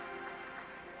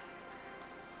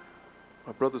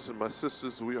My brothers and my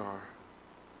sisters, we are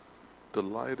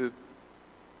delighted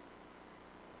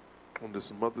on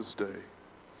this Mother's Day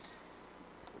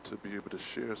to be able to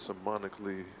share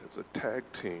symbolically as a tag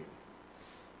team,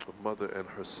 a mother and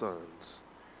her sons.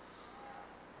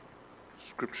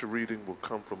 Scripture reading will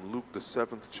come from Luke the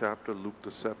 7th chapter, the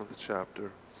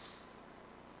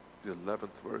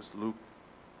 11th verse. Luke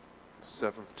the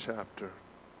 7th chapter,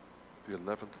 the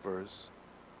 11th verse.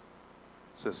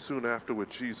 It says, soon afterward,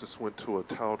 Jesus went to a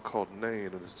town called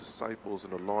Nain, and his disciples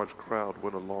and a large crowd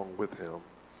went along with him.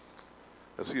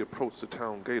 As he approached the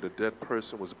town gate, a dead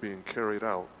person was being carried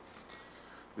out,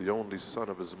 the only son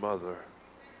of his mother,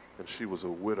 and she was a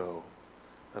widow,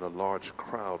 and a large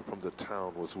crowd from the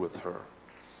town was with her.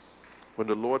 When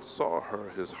the Lord saw her,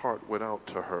 his heart went out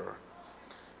to her,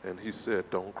 and he said,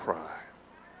 don't cry.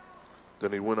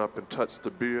 Then he went up and touched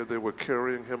the bier they were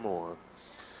carrying him on,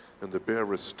 and the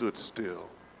bearer stood still.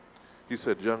 He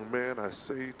said, young man, I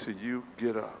say to you,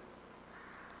 get up.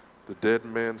 The dead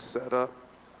man sat up,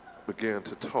 began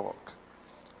to talk,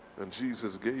 and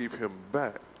Jesus gave him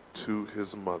back to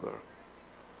his mother.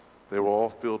 They were all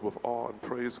filled with awe and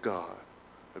praised God.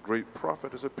 A great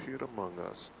prophet has appeared among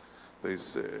us. They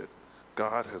said,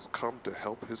 God has come to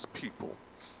help his people.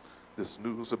 This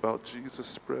news about Jesus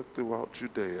spread throughout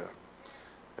Judea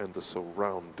and the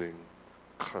surrounding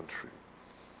country.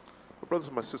 My brothers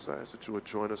and my sisters, I ask that you would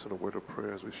join us in a word of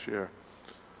prayer as we share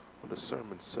on the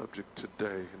sermon subject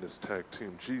today in this tag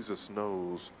team. Jesus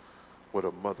knows what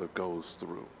a mother goes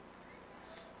through.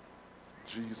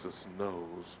 Jesus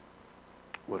knows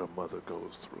what a mother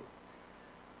goes through.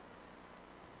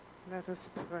 Let us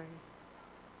pray.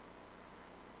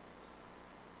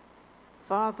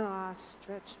 Father, I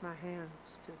stretch my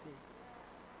hands to thee.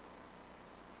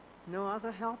 No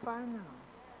other help I know.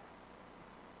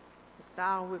 If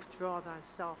thou withdraw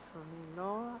thyself from me,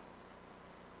 Lord,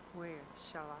 where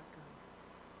shall I go?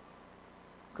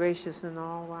 Gracious and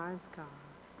all-wise God,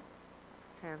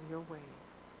 have your way.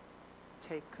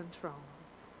 Take control.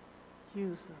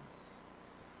 Use us.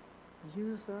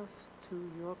 Use us to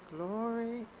your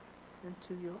glory and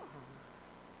to your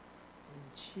honor. In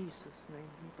Jesus' name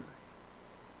we pray.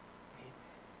 Amen.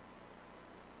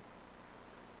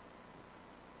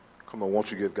 Come on, won't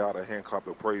you give God a hand clap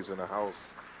of praise in the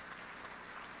house?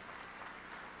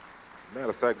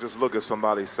 Matter of fact, just look at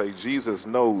somebody and say, Jesus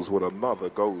knows what a mother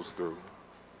goes through.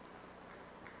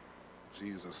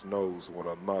 Jesus knows what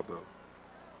a mother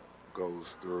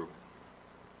goes through.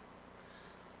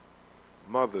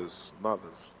 Mothers are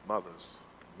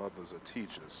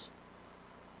teachers.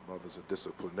 Mothers are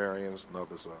disciplinarians.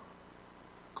 Mothers are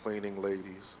cleaning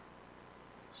ladies.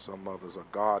 Some mothers are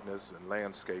gardeners and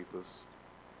landscapers.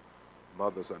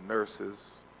 Mothers are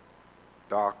nurses,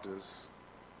 doctors,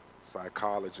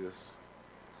 psychologists,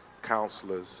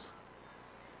 counselors,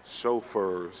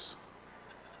 chauffeurs,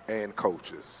 and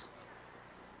coaches.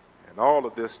 And all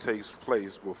of this takes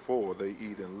place before they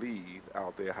even leave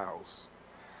out their house.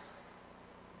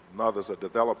 Mothers are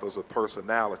developers of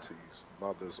personalities.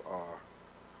 Mothers are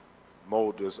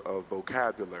molders of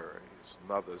vocabularies.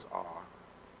 Mothers are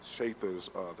shapers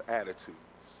of attitudes.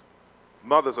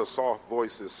 Mothers are soft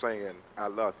voices saying, I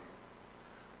love you.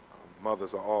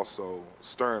 Mothers are also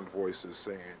stern voices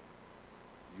saying,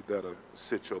 you better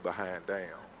sit your behind down.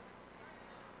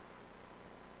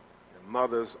 And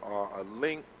mothers are a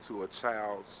link to a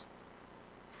child's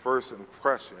first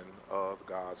impression of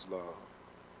God's love.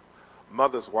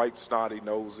 Mothers wipe snotty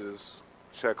noses,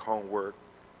 check homework,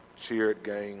 cheer at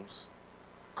games,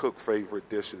 cook favorite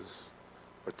dishes,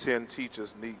 attend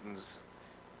teachers' meetings,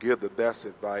 give the best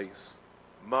advice.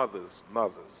 Mothers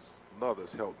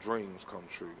help dreams come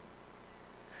true.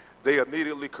 They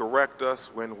immediately correct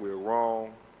us when we're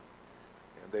wrong,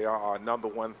 and they are our number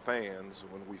one fans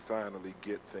when we finally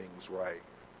get things right.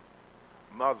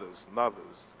 Mothers,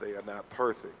 they are not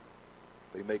perfect.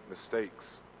 They make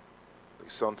mistakes. They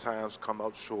sometimes come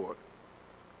up short,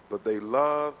 but they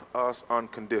love us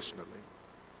unconditionally,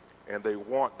 and they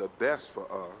want the best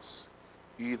for us,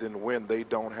 even when they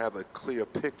don't have a clear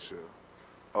picture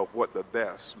of what the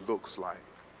best looks like.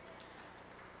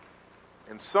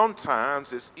 And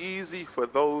sometimes it's easy for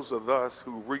those of us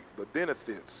who reap the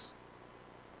benefits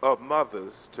of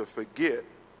mothers to forget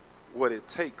what it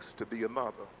takes to be a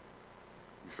mother.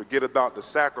 We forget about the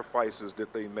sacrifices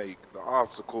that they make, the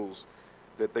obstacles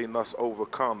that they must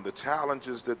overcome, the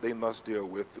challenges that they must deal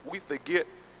with. We forget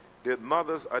that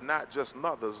mothers are not just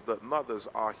mothers, but mothers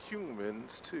are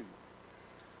humans too.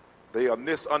 They are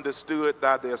misunderstood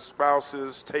by their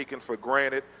spouses, taken for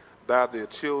granted by their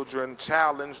children,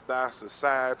 challenged by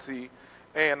society,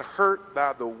 and hurt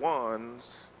by the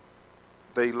ones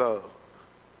they love.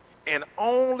 And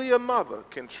only a mother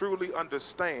can truly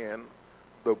understand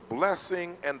the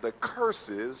blessing and the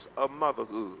curses of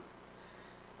motherhood.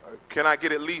 Can I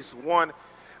get at least one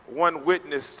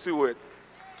witness to it,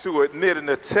 to admit and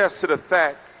attest to the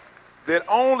fact that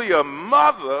only a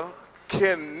mother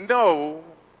can know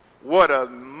what a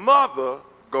mother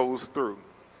goes through?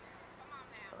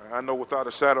 I know without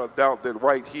a shadow of doubt that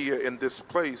right here in this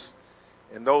place,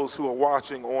 and those who are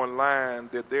watching online,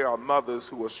 that there are mothers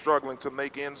who are struggling to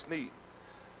make ends meet.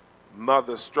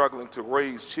 Mothers struggling to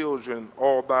raise children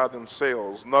all by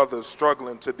themselves. Mothers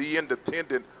struggling to be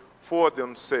independent for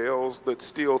themselves, but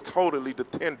still totally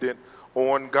dependent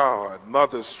on God.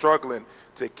 Mothers struggling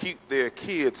to keep their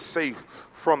kids safe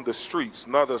from the streets.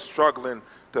 Mothers struggling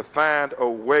to find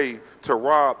a way to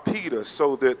rob Peter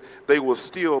so that they will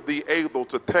still be able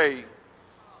to pay.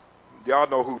 Y'all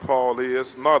know who Paul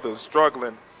is. Mothers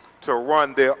struggling to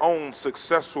run their own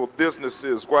successful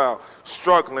businesses while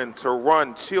struggling to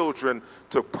run children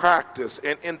to practice.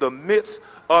 And in the midst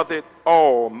of it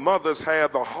all, mothers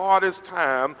have the hardest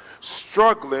time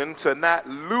struggling to not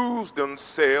lose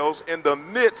themselves in the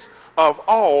midst of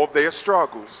all their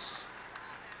struggles.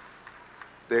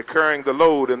 They're carrying the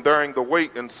load and bearing the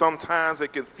weight, and sometimes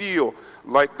it can feel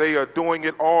like they are doing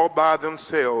it all by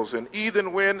themselves. And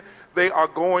even when they are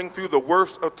going through the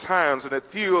worst of times and it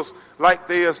feels like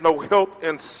there's no help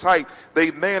in sight,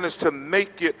 they manage to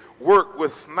make it work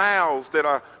with smiles that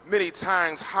are many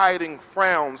times hiding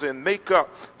frowns and makeup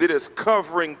that is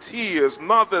covering tears.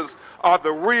 Mothers are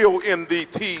the real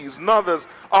MVPs. Mothers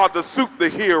are the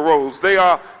superheroes. They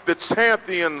are the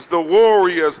champions, the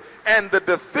warriors, and the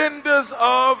defenders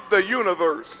of the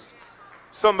universe.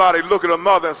 Somebody look at a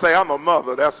mother and say, I'm a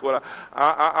mother. That's what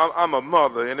I'm a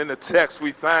mother. And in the text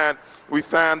we find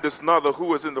this mother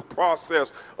who is in the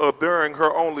process of bearing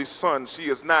her only son. She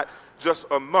is not just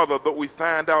a mother, but we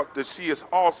find out that she is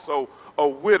also a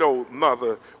widowed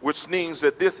mother, which means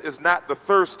that this is not the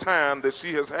first time that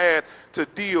she has had to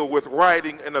deal with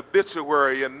writing an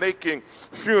obituary and making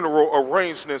funeral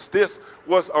arrangements. This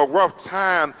was a rough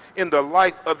time in the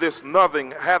life of this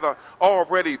mother. Having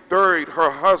already buried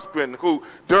her husband, who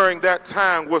during that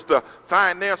time was the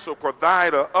financial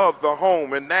provider of the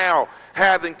home, and now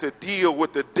having to deal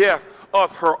with the death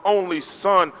of her only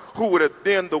son, who would have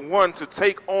been the one to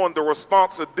take on the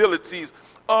responsibilities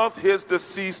of his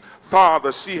deceased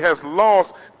father. She has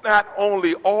lost not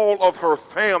only all of her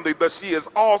family, but she has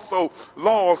also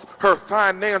lost her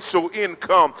financial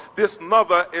income. This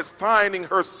mother is finding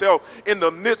herself in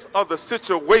the midst of the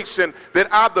situation that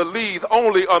I believe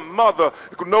only a mother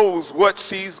knows what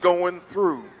she's going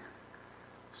through.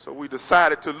 So we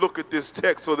decided to look at this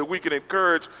text so that we can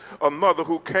encourage a mother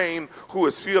who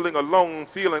is feeling alone,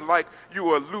 feeling like you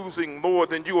are losing more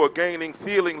than you are gaining,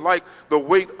 feeling like the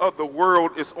weight of the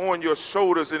world is on your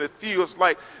shoulders and it feels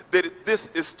like that this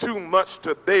is too much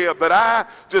to bear. But I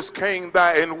just came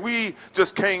by, and we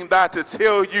just came by to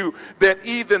tell you that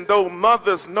even though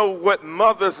mothers know what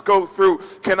mothers go through,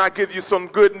 can I give you some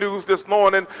good news this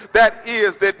morning? That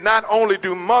is that not only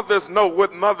do mothers know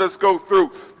what mothers go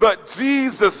through, but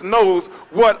Jesus knows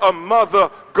what a mother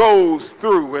goes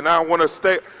through. And I want to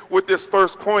stay with this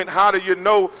first point. How do you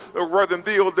know, Reverend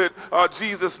Bill, that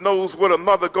Jesus knows what a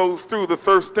mother goes through? The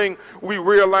first thing we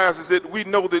realize is that we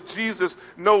know that Jesus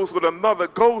knows what a mother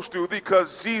goes through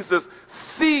because Jesus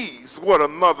sees what a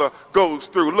mother goes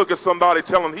through. Look at somebody,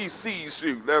 tell him he sees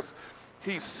you.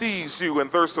 He sees you. In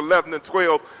verse 11 and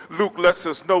 12, Luke lets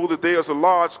us know that there's a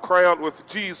large crowd with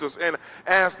Jesus, and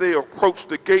as they approach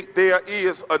the gate, there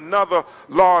is another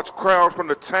large crowd from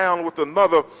the town with a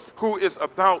mother who is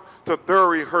about to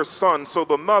bury her son. So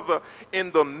the mother,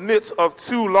 in the midst of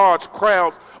two large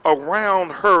crowds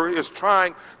around her, is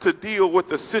trying to deal with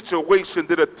the situation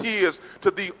that appears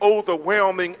to be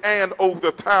overwhelming and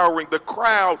overpowering. The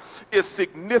crowd is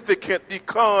significant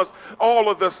because all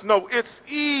of us know it's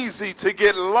easy to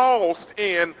get lost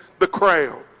in the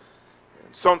crowd.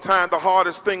 Sometimes the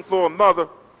hardest thing for a mother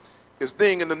is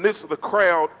being in the midst of the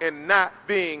crowd and not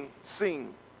being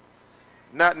seen.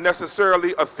 Not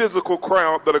necessarily a physical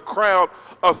crowd, but a crowd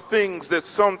of things that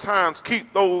sometimes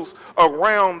keep those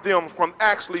around them from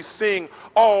actually seeing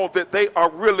all that they are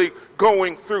really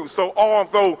going through. So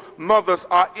although mothers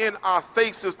are in our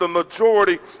faces the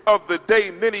majority of the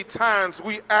day, many times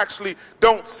we actually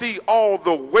don't see all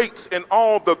the weights and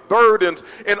all the burdens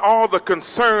and all the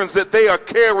concerns that they are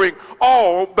carrying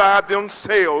all by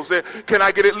themselves. And can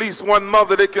I get at least one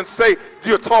mother that can say,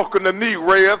 you're talking to me,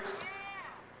 Rev?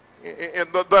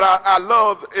 But I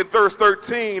love in verse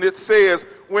 13, it says,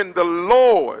 when the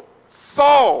Lord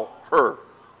saw her.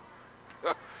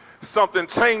 Something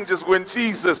changes when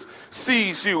Jesus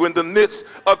sees you in the midst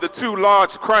of the two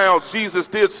large crowds. Jesus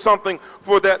did something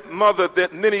for that mother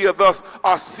that many of us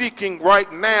are seeking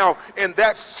right now, and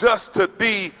that's just to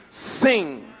be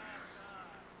seen,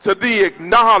 to be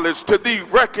acknowledged, to be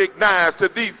recognized, to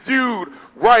be viewed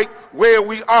right where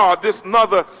we are. This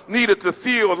mother needed to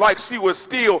feel like she was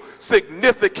still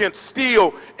significant,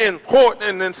 still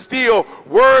important, and still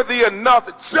worthy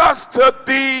enough just to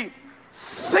be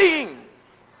seen.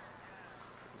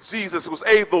 Jesus was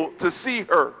able to see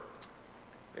her,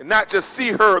 and not just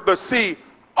see her, but see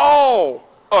all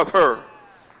of her.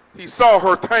 He saw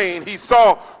her pain, he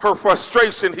saw her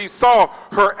frustration, he saw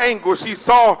her anguish, he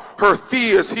saw her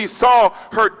fears, he saw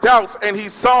her doubts, and he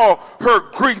saw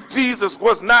her grief. Jesus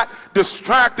was not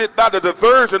distracted by the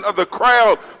diversion of the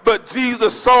crowd, but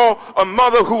Jesus saw a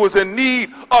mother who was in need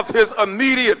of his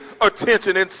immediate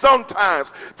attention. And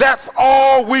sometimes that's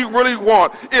all we really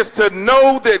want, is to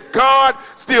know that God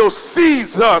still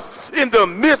sees us in the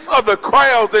midst of the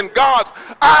crowds, and God's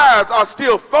eyes are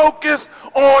still focused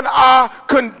on our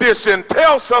condition.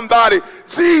 Tell somebody,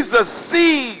 Jesus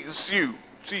sees you.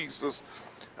 Jesus.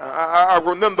 I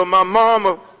remember my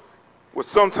mama would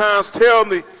sometimes tell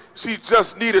me she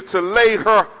just needed to lay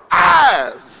her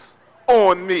eyes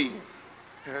on me.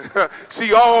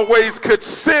 She always could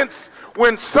sense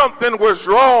when something was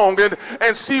wrong,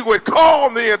 and she would call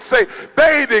me and say,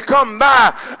 baby, come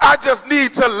by. I just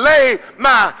need to lay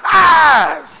my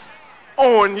eyes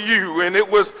on you. And it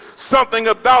was something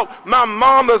about my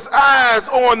mama's eyes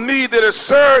on me that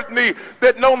assured me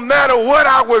that no matter what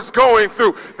I was going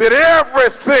through, that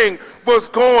everything was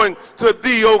going to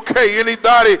be okay.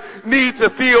 Anybody need to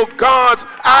feel God's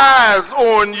eyes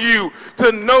on you,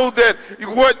 to know that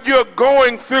what you're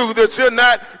going through, that you're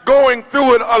not going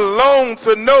through it alone,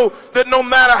 to know that no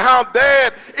matter how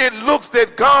bad it looks,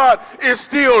 that God is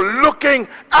still looking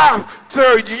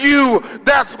after you.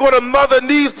 That's what a mother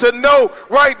needs to know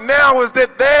right now, is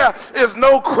that there is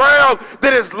no crowd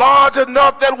that is large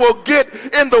enough that will get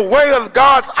in the way of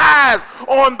God's eyes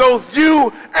on both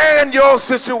you and your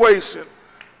situation.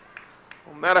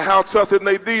 No matter how tough it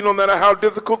may be, no matter how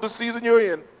difficult the season you're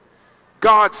in,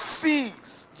 God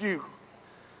sees you.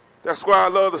 That's why I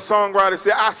love the songwriter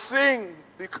said, I sing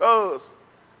because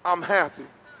I'm happy.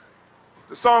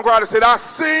 The songwriter said, I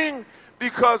sing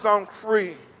because I'm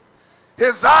free.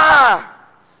 His eye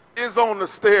is on the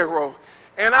sparrow.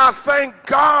 And I thank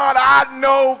God, I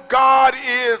know God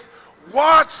is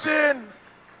watching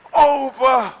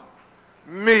over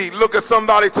me. Look at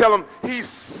somebody, tell him, he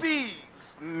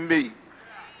sees me.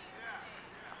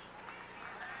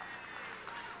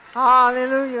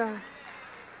 Hallelujah.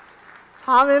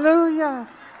 Hallelujah.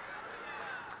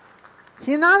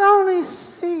 He not only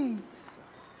sees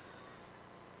us,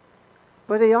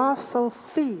 but he also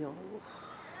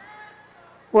feels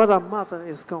what a mother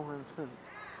is going through.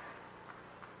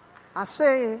 I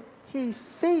say he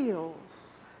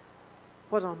feels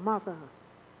what a mother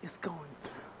is going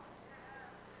through.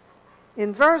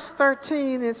 In verse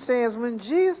 13 it says, when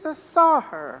Jesus saw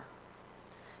her,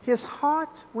 his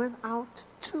heart went out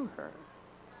to her.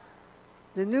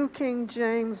 The New King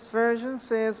James Version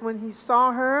says, when he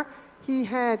saw her, he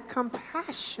had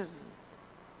compassion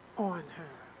on her.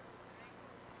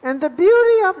 And the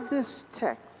beauty of this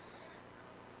text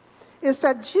is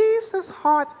that Jesus'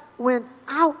 heart went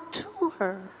out to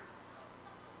her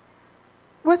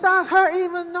without her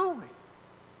even knowing,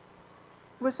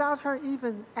 without her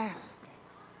even asking.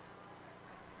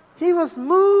 He was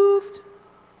moved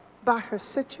by her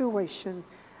situation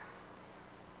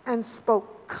and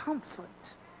spoke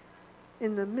comfort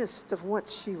in the midst of what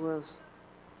she was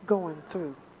going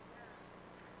through.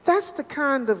 That's the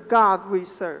kind of God we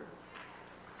serve.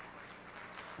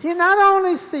 He not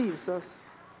only sees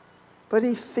us, but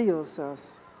he feels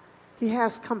us. He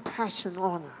has compassion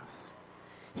on us.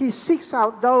 He seeks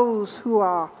out those who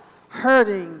are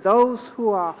hurting, those who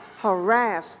are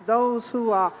harassed, those who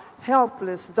are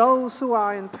helpless, those who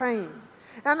are in pain.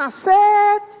 And I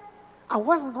said I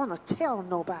wasn't going to tell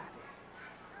nobody,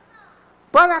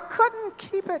 but I couldn't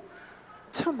keep it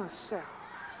to myself.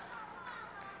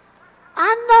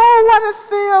 I know what it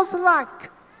feels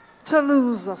like to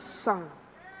lose a son.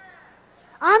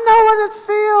 I know what it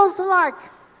feels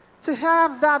like to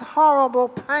have that horrible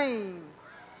pain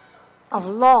of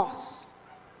loss,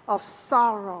 of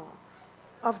sorrow,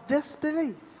 of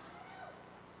disbelief.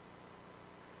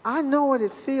 I know what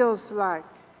it feels like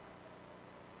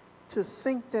to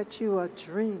think that you are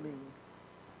dreaming.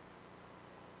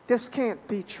 This can't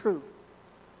be true.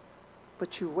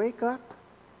 But you wake up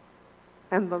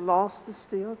and the loss is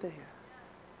still there.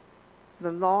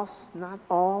 The loss not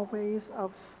always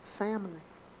of family,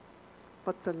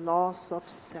 but the loss of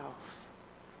self,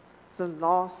 the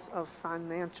loss of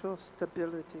financial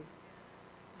stability,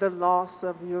 the loss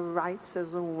of your rights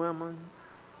as a woman.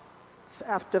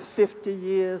 After 50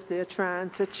 years, they're trying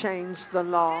to change the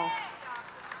law.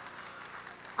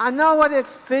 I know what it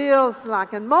feels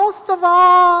like, and most of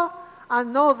all, I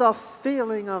know the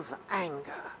feeling of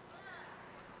anger.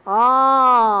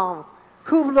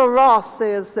 Kubler-Ross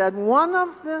says that one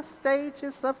of the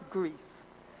stages of grief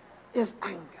is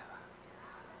anger.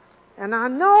 And I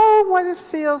know what it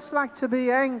feels like to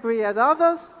be angry at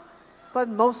others, but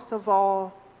most of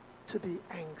all, to be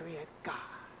angry at God.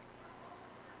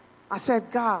 I said,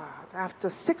 God, after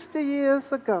 60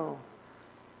 years ago,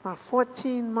 my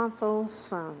 14-month-old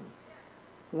son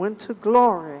went to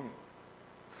glory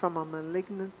from a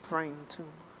malignant brain tumor.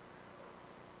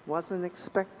 Wasn't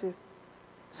expected.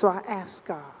 So I asked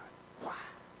God, why?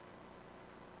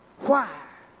 Why?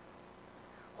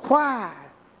 Why?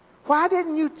 Why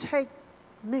didn't you take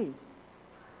me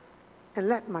and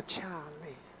let my child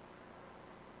live?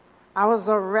 I was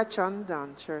a wretch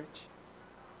undone, church.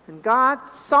 And God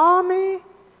saw me,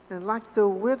 and like the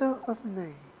widow of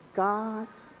Nain, God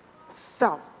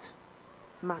felt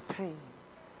my pain.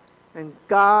 And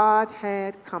God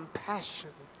had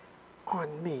compassion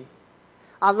on me.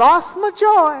 I lost my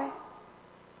joy,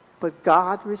 but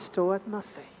God restored my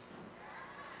faith.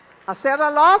 I said I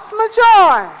lost my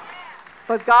joy,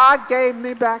 but God gave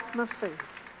me back my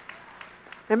faith.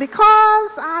 And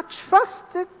because I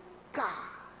trusted God,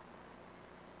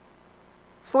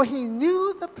 for he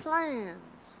knew the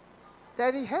plans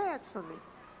that he had for me.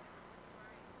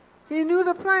 He knew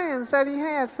the plans that he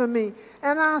had for me.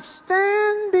 And I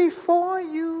stand before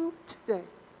you today.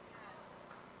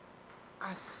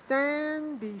 I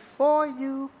stand before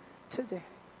you today,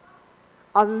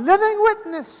 a living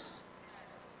witness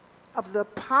of the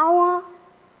power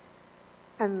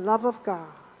and love of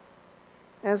God,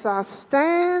 as I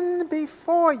stand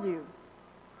before you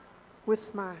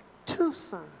with my two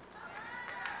sons.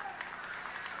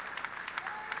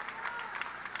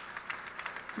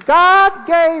 God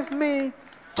gave me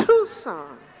two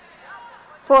sons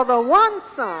for the one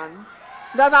son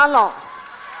that I lost.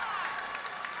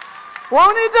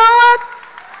 Won't he do it?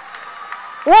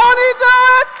 Won't he do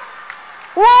it?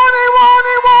 Won't he, won't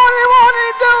he, won't he, won't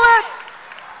he do it?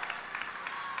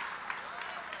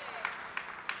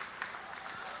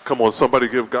 Come on, somebody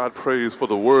give God praise for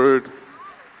the word.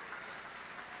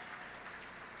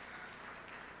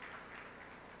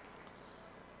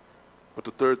 But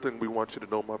the third thing we want you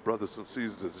to know, my brothers and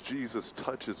sisters, is Jesus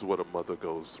touches what a mother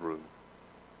goes through.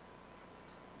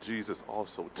 Jesus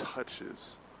also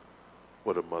touches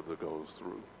what a mother goes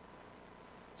through.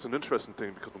 It's an interesting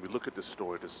thing because when we look at this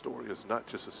story is not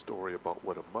just a story about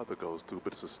what a mother goes through,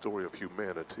 but it's a story of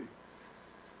humanity.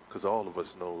 Because all of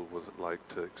us know what it's like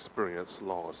to experience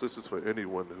loss. This is for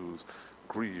anyone who's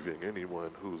grieving,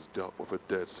 anyone who's dealt with a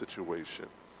dead situation.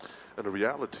 And the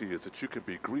reality is that you can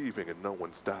be grieving and no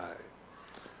one's died.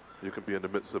 You can be in the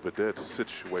midst of a dead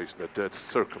situation, a dead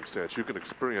circumstance. You can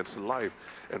experience life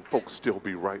and folks still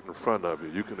be right in front of you.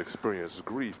 You can experience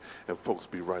grief and folks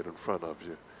be right in front of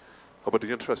you. But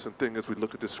the interesting thing is we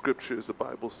look at the scriptures, the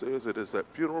Bible says it is that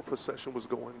funeral procession was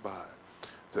going by.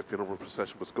 That funeral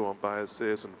procession was going by, it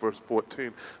says in verse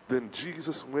 14, then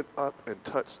Jesus went up and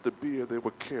touched the bier they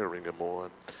were carrying him on,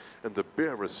 and the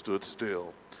bearer stood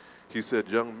still. He said,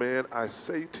 young man, I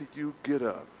say to you, get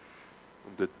up.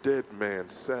 And the dead man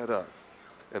sat up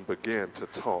and began to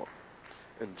talk,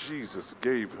 and Jesus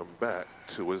gave him back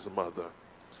to his mother.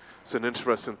 It's an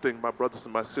interesting thing, my brothers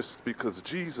and my sisters, because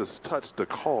Jesus touched the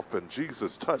coffin,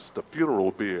 Jesus touched the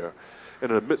funeral bier, and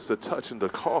in the midst of touching the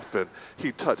coffin,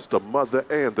 he touched the mother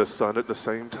and the son at the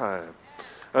same time.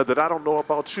 That I don't know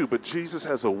about you, but Jesus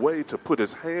has a way to put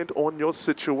his hand on your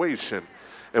situation.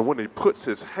 And when he puts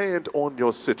his hand on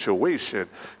your situation,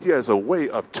 he has a way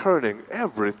of turning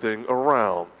everything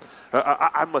around.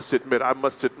 I must admit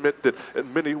that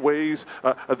in many ways,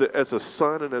 that as a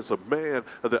son and as a man,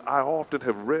 that I often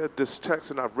have read this text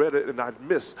and I've read it and I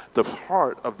missed the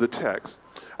heart of the text.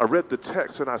 I read the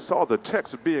text and I saw the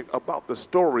text being about the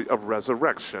story of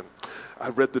resurrection. I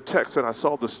read the text and I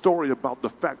saw the story about the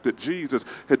fact that Jesus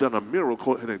had done a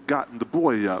miracle and had gotten the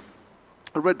boy up.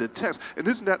 I read the text, and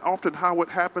isn't that often how it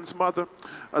happens, Mother?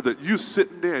 That you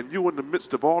sitting there and you in the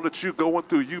midst of all that you're going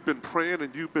through, you've been praying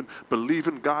and you've been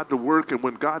believing God to work, and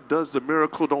when God does the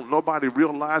miracle, don't nobody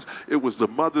realize it was the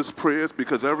mother's prayers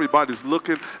because everybody's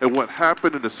looking at what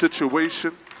happened in the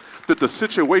situation. that the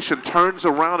situation turns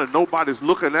around and nobody's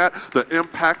looking at the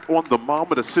impact on the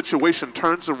mama. The situation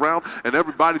turns around and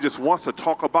everybody just wants to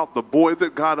talk about the boy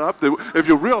that got up. If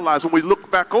you realize when we look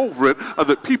back over it,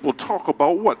 that people talk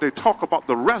about what? They talk about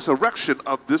the resurrection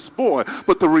of this boy.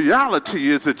 But the reality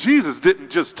is that Jesus didn't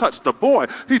just touch the boy,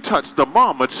 he touched the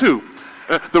mama too.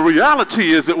 The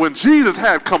reality is that when Jesus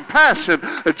had compassion,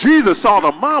 Jesus saw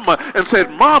the mama and said,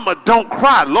 "Mama, don't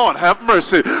cry, Lord have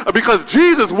mercy." Because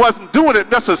Jesus wasn't doing it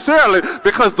necessarily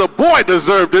because the boy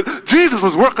deserved it. Jesus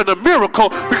was working a miracle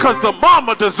because the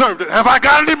mama deserved it. Have I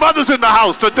got any mothers in the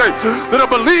house today that are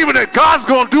believing that God's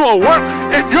going to do a work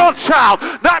in your child,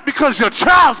 not because your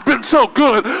child's been so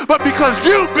good, but because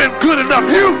you've been good enough,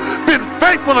 you've been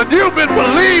faithful, and you've been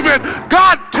believing,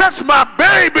 God, touch my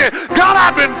baby. God,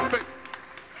 I've been faithful.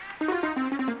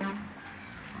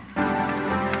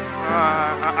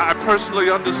 I personally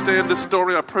understand this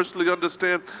story. I personally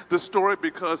understand this story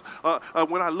because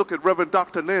when I look at Reverend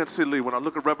Dr. Nancy Lee,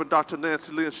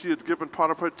 and she had given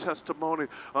part of her testimony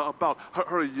about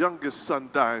her youngest son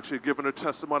dying. She had given her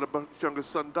testimony about her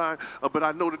youngest son dying, but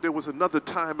I know that there was another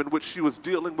time in which she was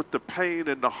dealing with the pain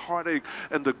and the heartache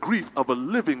and the grief of a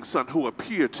living son who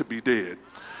appeared to be dead.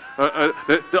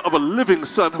 Of a living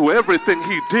son who everything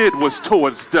he did was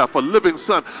towards death, a living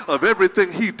son of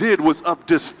everything he did was of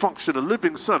dysfunction, a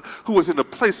living son who was in a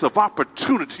place of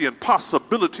opportunity and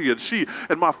possibility, and she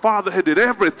and my father had did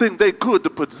everything they could to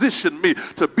position me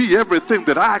to be everything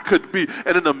that I could be,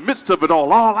 and in the midst of it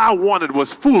all I wanted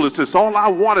was foolishness, all I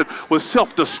wanted was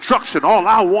self-destruction, all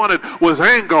I wanted was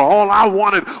anger, all I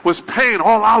wanted was pain,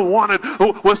 all I wanted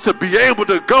was to be able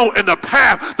to go in the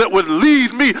path that would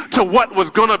lead me to what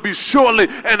was going to be surely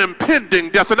an impending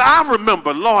death. And I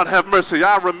remember, Lord have mercy,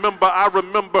 I remember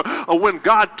when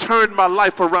God turned my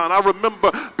life around. I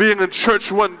remember being in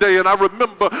church one day, and I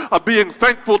remember being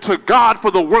thankful to God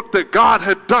for the work that God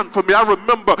had done for me. I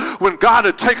remember when God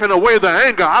had taken away the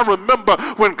anger. I remember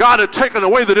when God had taken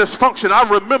away the dysfunction. I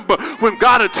remember when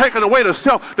God had taken away the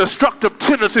self-destructive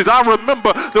tendencies. I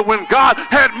remember that when God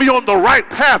had me on the right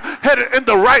path, headed in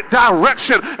the right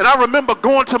direction. And I remember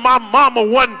going to my mama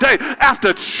one day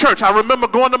after church. I remember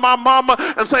going to my mama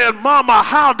and saying, "Mama,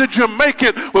 how did you make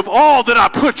it with all that I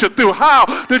put you through? How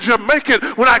did you make it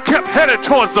when I kept headed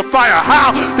towards the fire?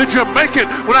 How did you make it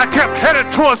when I kept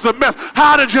headed towards the mess?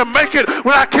 How did you make it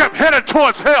when I kept headed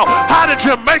towards hell? How did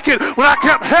you make it when I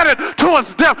kept headed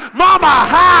towards death? Mama,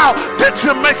 how did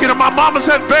you make it?" And my mama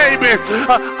said, "Baby,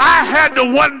 I had to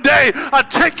one day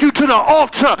take you to the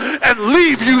altar and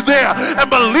leave you there and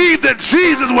believe that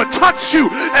Jesus would touch you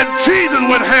and Jesus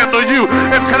would handle you.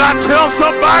 And can I tell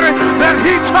somebody that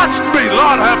he touched me?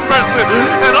 Lord have mercy.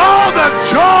 And all the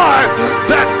joy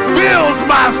that fills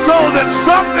my soul that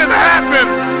something happened."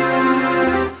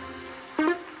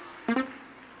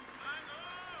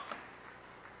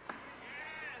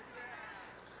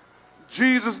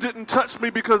 Jesus didn't touch me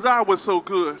because I was so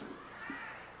good.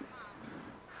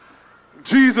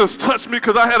 Jesus touched me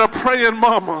because I had a praying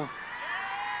mama.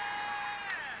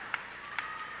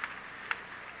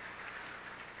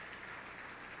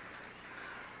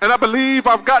 And I believe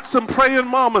I've got some praying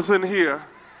mamas in here.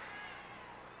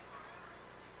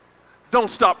 Don't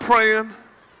stop praying.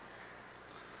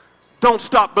 Don't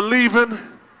stop believing.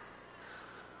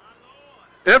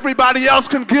 Everybody else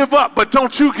can give up, but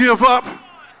don't you give up.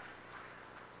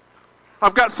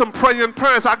 I've got some praying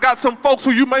parents. I got some folks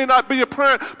who you may not be a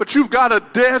parent, but you've got a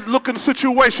dead-looking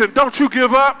situation. Don't you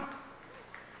give up.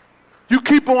 You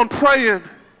keep on praying.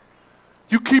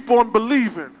 You keep on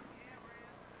believing.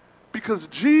 Because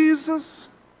Jesus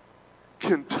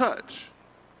can touch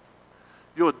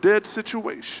your dead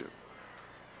situation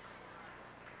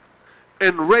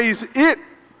and raise it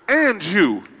and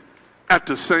you at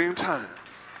the same time.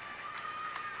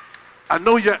 I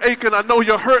know you're aching, I know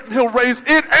you're hurting, he'll raise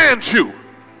it and you.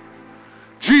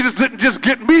 Jesus didn't just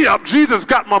get me up, Jesus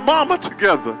got my mama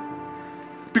together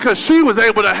because she was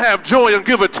able to have joy and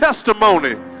give a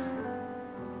testimony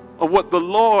of what the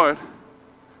Lord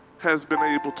has been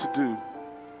able to do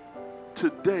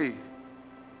today.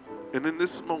 And in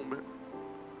this moment,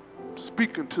 I'm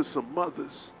speaking to some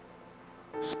mothers,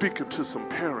 speaking to some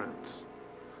parents,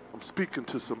 I'm speaking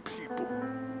to some people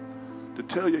to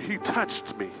tell you he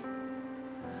touched me.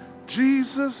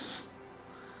 Jesus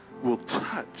will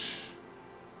touch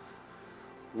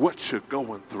what you're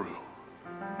going through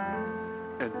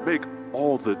and make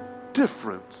all the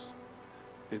difference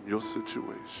in your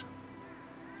situation.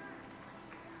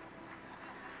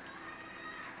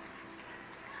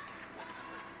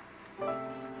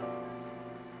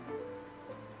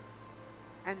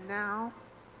 And now,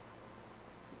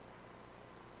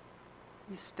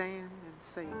 we stand and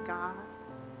say, God,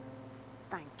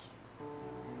 thank you.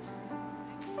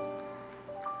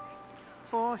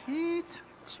 For he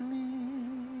touched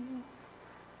me.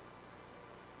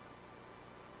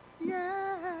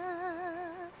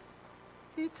 Yes,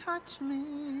 he touched me.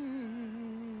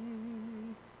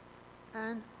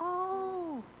 And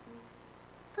oh,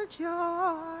 the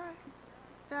joy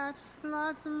that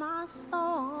floods my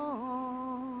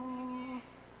soul.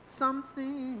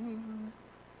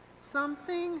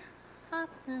 Something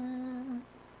happened,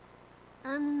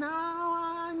 and now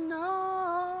I know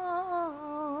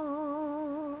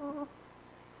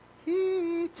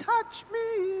he touched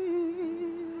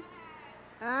me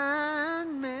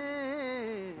and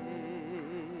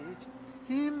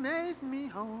he made me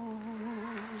whole.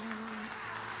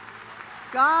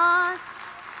 God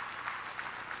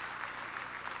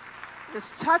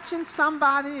is touching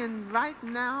somebody right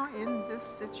now in this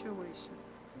situation.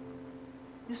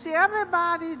 You see,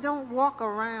 everybody don't walk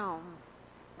around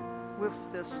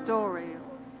with the story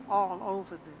all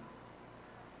over them.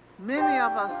 Many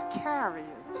of us carry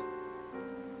it.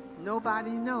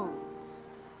 Nobody knows.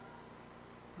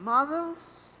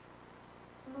 Mothers,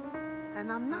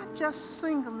 and I'm not just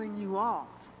singling you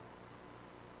off,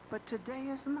 but today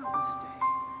is Mother's Day.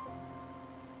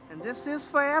 And this is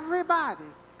for everybody.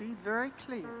 Be very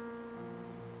clear.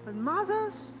 But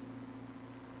mothers,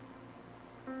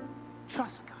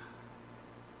 trust God.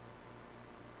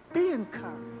 Be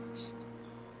encouraged.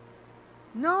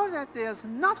 Know that there's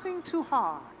nothing too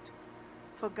hard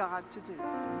for God to do.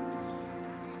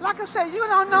 Like I said, you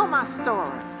don't know my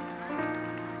story.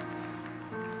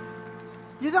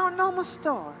 You don't know my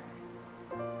story.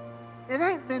 It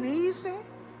ain't been easy.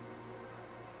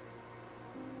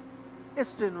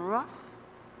 It's been rough.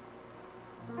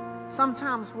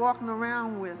 Sometimes walking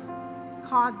around with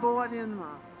cardboard in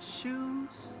my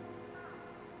shoes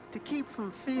to keep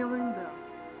from feeling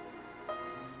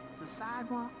the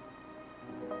sidewalk.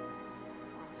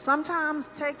 Sometimes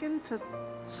taking to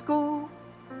school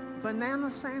banana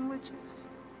sandwiches.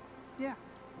 Yeah,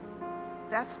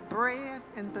 that's bread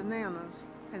and bananas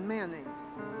and mayonnaise.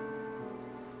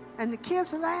 And the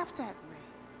kids laughed at me.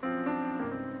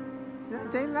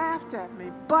 They laughed at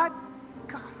me, but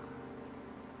God.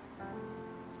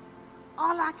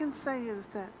 All I can say is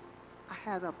that I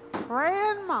had a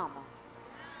praying mama.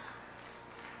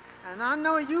 And I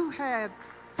know you had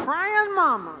praying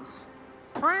mamas,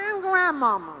 praying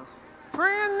grandmamas,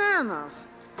 praying nanas,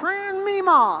 praying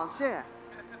memas, yeah.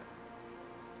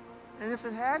 And if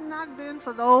it had not been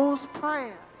for those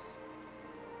prayers,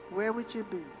 where would you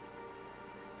be?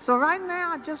 So right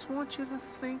now, I just want you to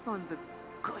think on the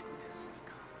goodness of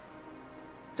God.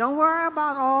 Don't worry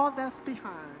about all that's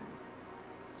behind.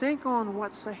 Think on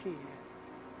what's ahead.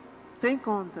 Think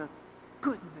on the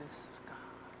goodness of God.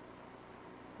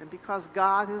 And because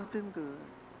God has been good,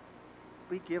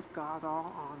 we give God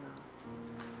all honor.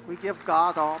 We give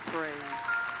God all praise.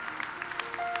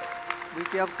 We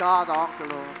give God all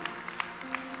glory.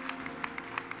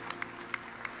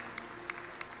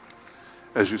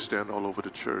 As you stand all over the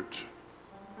church,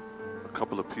 a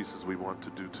couple of pieces we want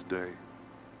to do today.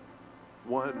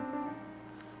 One,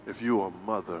 if you are a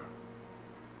mother,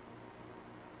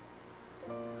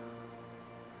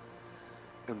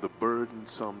 and the burden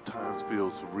sometimes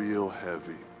feels real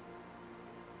heavy,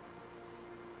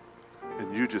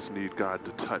 and you just need God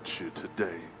to touch you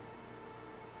today,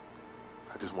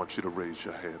 I just want you to raise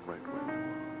your hand right where you are.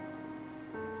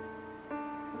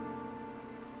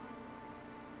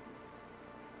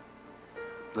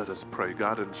 Let us pray.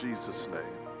 God, in Jesus'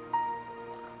 name,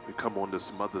 we come on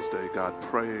this Mother's Day, God,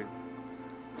 praying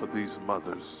for these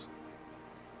mothers.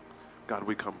 God,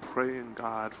 we come praying,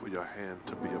 God, for your hand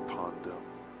to be upon them.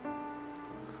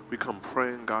 We come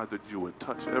praying, God, that you would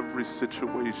touch every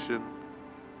situation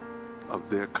of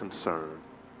their concern.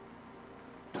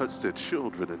 Touch their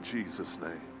children in Jesus'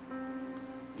 name.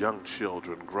 Young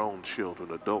children, grown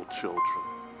children, adult children.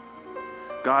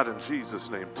 God, in Jesus'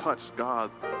 name, touch,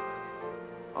 God,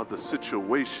 of the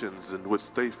situations in which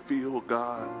they feel,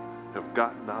 God, have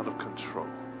gotten out of control.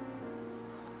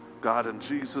 God, in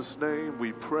Jesus' name,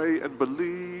 we pray and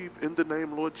believe in the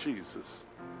name, Lord Jesus,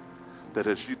 that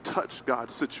as you touch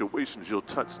God's situations, you'll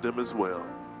touch them as well.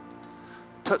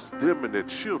 Touch them and their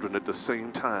children at the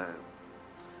same time.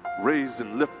 Raise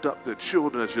and lift up their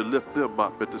children as you lift them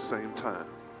up at the same time.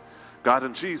 God,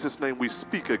 in Jesus' name, we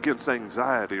speak against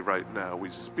anxiety right now. We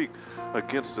speak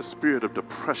against the spirit of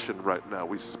depression right now.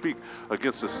 We speak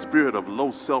against the spirit of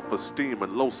low self-esteem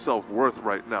and low self-worth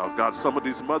right now. God, some of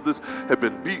these mothers have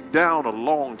been beat down a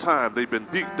long time. They've been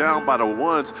beat down by the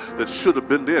ones that should have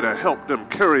been there to help them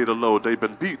carry the load. They've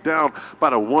been beat down by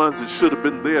the ones that should have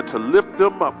been there to lift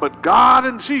them up. But God,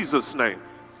 in Jesus' name,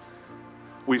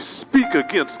 we speak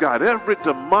against, God, every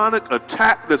demonic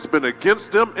attack that's been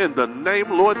against them in the name,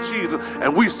 Lord Jesus.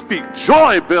 And we speak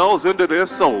joy bells into their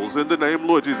souls in the name,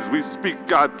 Lord Jesus. We speak,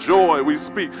 God, joy. We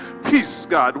speak peace,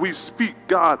 God. We speak,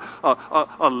 God,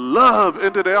 a love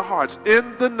into their hearts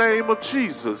in the name of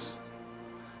Jesus.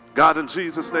 God, in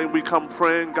Jesus' name, we come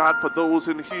praying, God, for those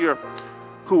in here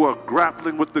who are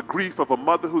grappling with the grief of a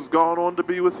mother who's gone on to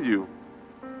be with you.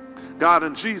 God,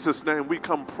 in Jesus' name, we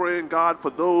come praying, God,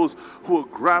 for those who are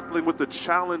grappling with the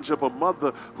challenge of a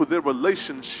mother who their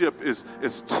relationship is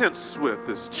tense with,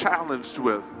 is challenged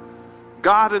with.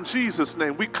 God, in Jesus'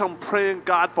 name, we come praying,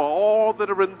 God, for all that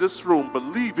are in this room,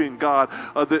 believing, God,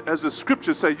 that as the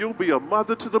scriptures say, you'll be a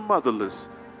mother to the motherless.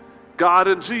 God,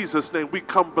 in Jesus' name, we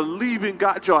come believing,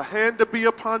 God, your hand to be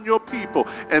upon your people.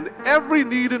 And every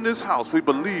need in this house, we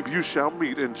believe you shall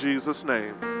meet in Jesus'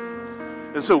 name.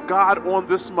 And so, God, on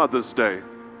this Mother's Day,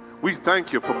 we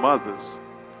thank you for mothers.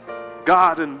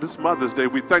 God, in this Mother's Day,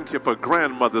 we thank you for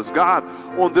grandmothers. God,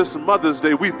 on this Mother's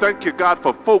Day, we thank you, God,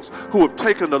 for folks who have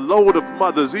taken the load of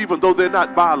mothers, even though they're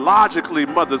not biologically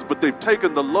mothers, but they've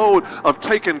taken the load of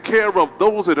taking care of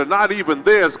those that are not even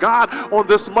theirs. God, on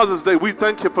this Mother's Day, we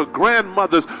thank you for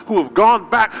grandmothers who have gone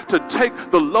back to take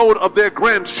the load of their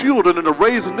grandchildren and are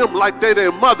raising them like they're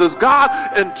their mothers. God,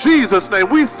 in Jesus' name,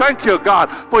 we thank you,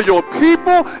 God, for your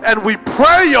people, and we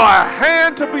pray your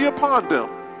hand to be upon them.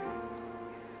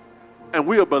 And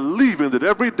we are believing that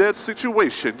every dead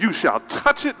situation, you shall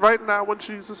touch it right now in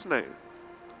Jesus' name.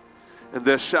 And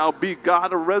there shall be,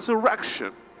 God, a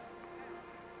resurrection.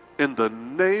 In the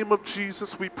name of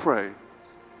Jesus we pray.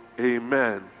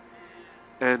 Amen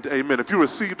and amen. If you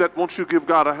receive that, won't you give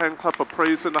God a hand clap of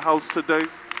praise in the house today?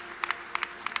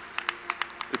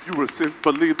 If you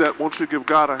believe that, won't you give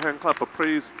God a hand clap of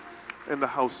praise in the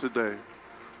house today?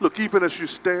 Look, even as you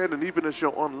stand and even as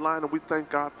you're online, and we thank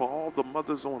God for all the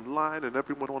mothers online and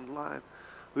everyone online,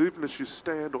 even as you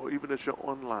stand or even as you're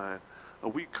online,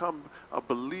 we come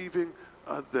believing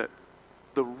that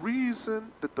the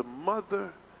reason that the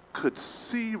mother could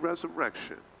see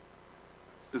resurrection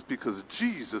is because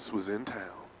Jesus was in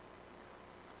town.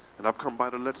 And I've come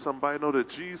by to let somebody know that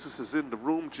Jesus is in the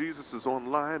room, Jesus is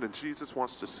online, and Jesus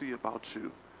wants to see about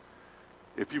you.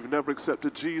 If you've never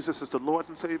accepted Jesus as the Lord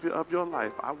and Savior of your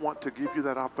life, I want to give you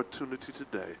that opportunity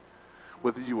today.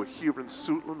 Whether you are here in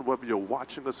Suitland, whether you're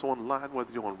watching us online,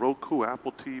 whether you're on Roku,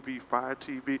 Apple TV, Fire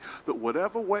TV, that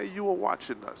whatever way you are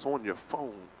watching us on your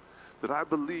phone, that I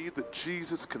believe that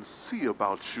Jesus can see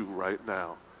about you right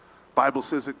now. Bible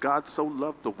says that God so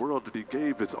loved the world that he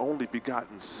gave his only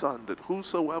begotten Son, that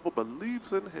whosoever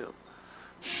believes in him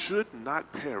should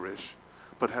not perish,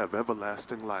 but have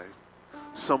everlasting life.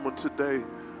 Someone today,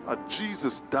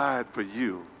 Jesus died for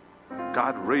you.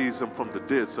 God raised him from the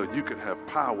dead so you could have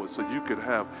power, so you could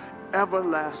have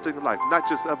everlasting life. Not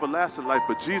just everlasting life,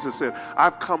 but Jesus said,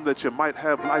 I've come that you might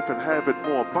have life and have it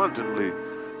more abundantly.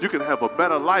 You can have a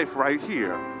better life right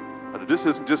here. This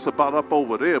isn't just about up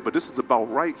over there, but this is about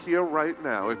right here, right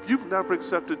now. If you've never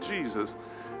accepted Jesus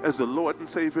as the Lord and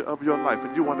Savior of your life,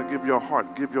 and you want to give your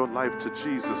heart, give your life to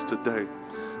Jesus today,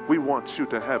 we want you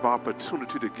to have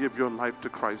opportunity to give your life to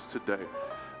Christ today.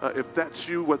 If that's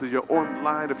you, whether you're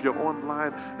online, if you're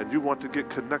online and you want to get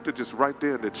connected, just right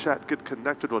there in the chat, get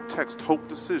connected or text Hope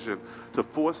Decision to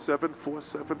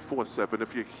 474747.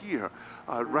 If you're here,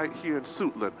 right here in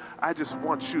Suitland, I just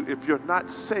want you, if you're not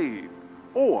saved,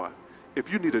 or if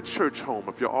you need a church home,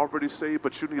 if you're already saved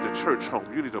but you need a church home,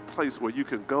 you need a place where you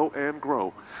can go and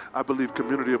grow, I believe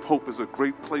Community of Hope is a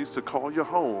great place to call your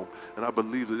home, and I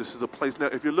believe that this is a place. Now,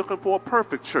 if you're looking for a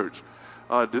perfect church,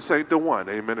 this ain't the one,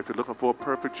 amen. If you're looking for a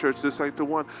perfect church, this ain't the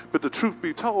one. But the truth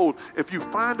be told, if you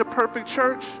find a perfect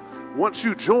church, once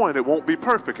you join, it won't be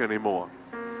perfect anymore.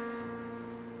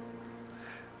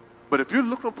 But if you're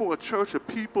looking for a church of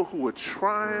people who are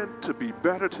trying to be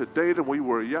better today than we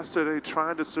were yesterday,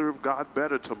 trying to serve God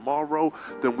better tomorrow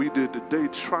than we did today,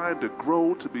 trying to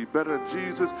grow to be better in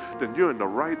Jesus, then you're in the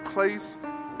right place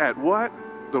at what?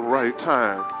 The right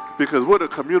time. Because we're the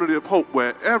Community of Hope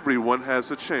where everyone has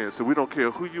a chance. And we don't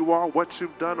care who you are, what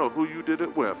you've done, or who you did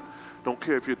it with. Don't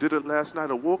care if you did it last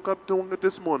night or woke up doing it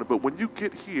this morning. But when you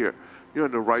get here, you're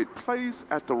in the right place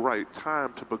at the right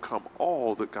time to become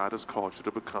all that God has called you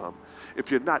to become.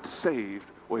 If you're not saved,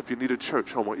 or if you need a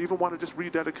church home, or even want to just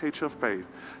rededicate your faith,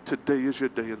 today is your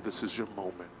day and this is your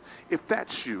moment. If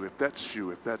that's you, if that's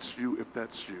you, if that's you, if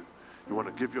that's you, you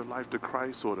want to give your life to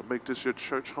Christ or to make this your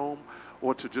church home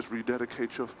or to just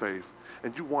rededicate your faith,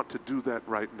 and you want to do that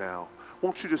right now,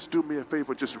 won't you just do me a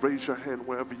favor, just raise your hand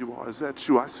wherever you are. Is that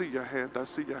you? I see your hand. I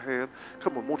see your hand.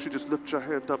 Come on, won't you just lift your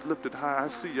hand up, lift it high. I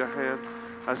see your hand.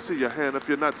 I see your hand. If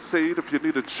you're not saved, if you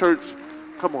need a church,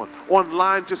 come on.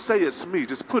 Online, just say it's me.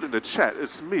 Just put in the chat,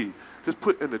 it's me. Just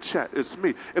put in the chat, it's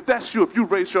me. If that's you, if you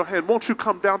raise your hand, won't you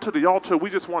come down to the altar?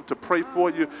 We just want to pray for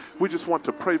you. We just want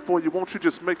to pray for you. Won't you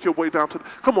just make your way down to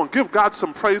come on, give God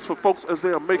some praise for folks as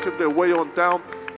they are making their way on down